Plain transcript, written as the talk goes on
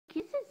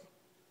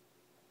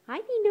Hi,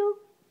 Nino.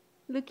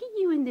 Look at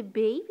you and the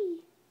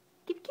baby.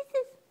 Give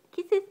kisses.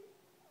 Kisses.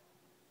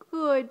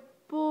 Good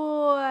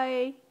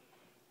boy.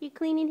 You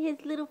cleaning his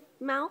little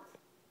mouth?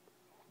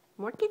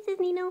 More kisses,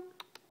 Nino.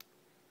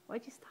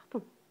 Why'd you stop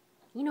him?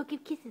 Nino,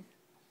 give kisses.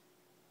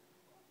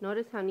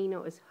 Notice how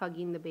Nino is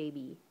hugging the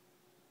baby.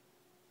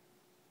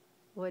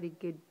 What a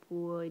good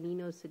boy.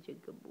 Nino's such a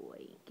good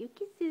boy. Give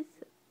kisses.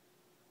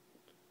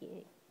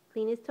 Yeah.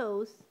 Clean his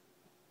toes.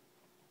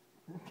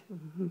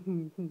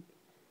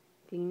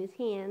 Clean his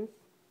hands.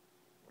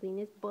 Clean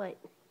his butt.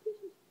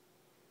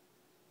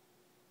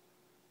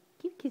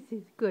 Give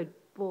kisses. Good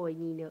boy,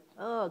 Nino.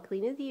 Oh,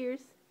 clean his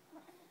ears.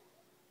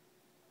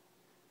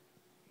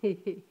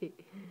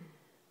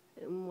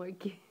 More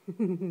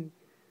kisses.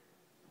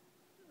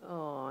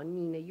 Oh,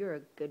 Nina, you're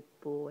a good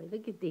boy.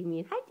 Look at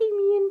Damien. Hi,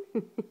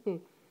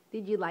 Damien.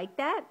 Did you like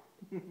that?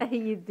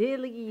 You did.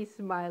 Look at you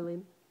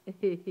smiling. Hi,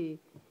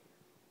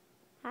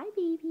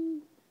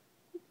 baby.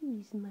 Look at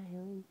you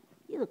smiling.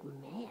 You look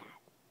mad.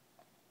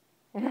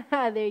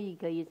 There you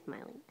go. You're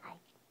smiling. Hi.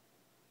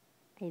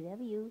 I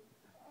love you.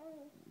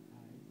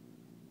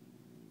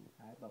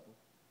 Hi, Bubble.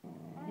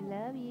 I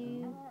love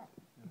you.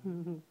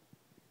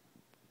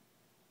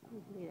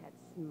 Look at that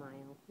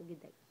smile. Look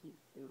at that cute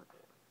smile.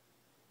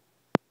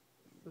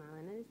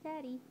 Smiling at his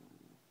daddy.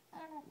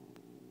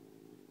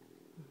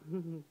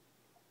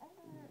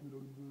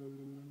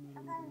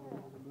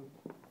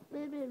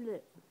 Blah, blah,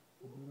 blah.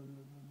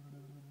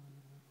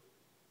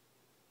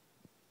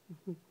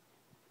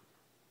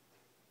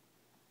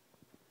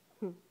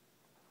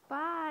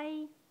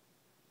 Bye.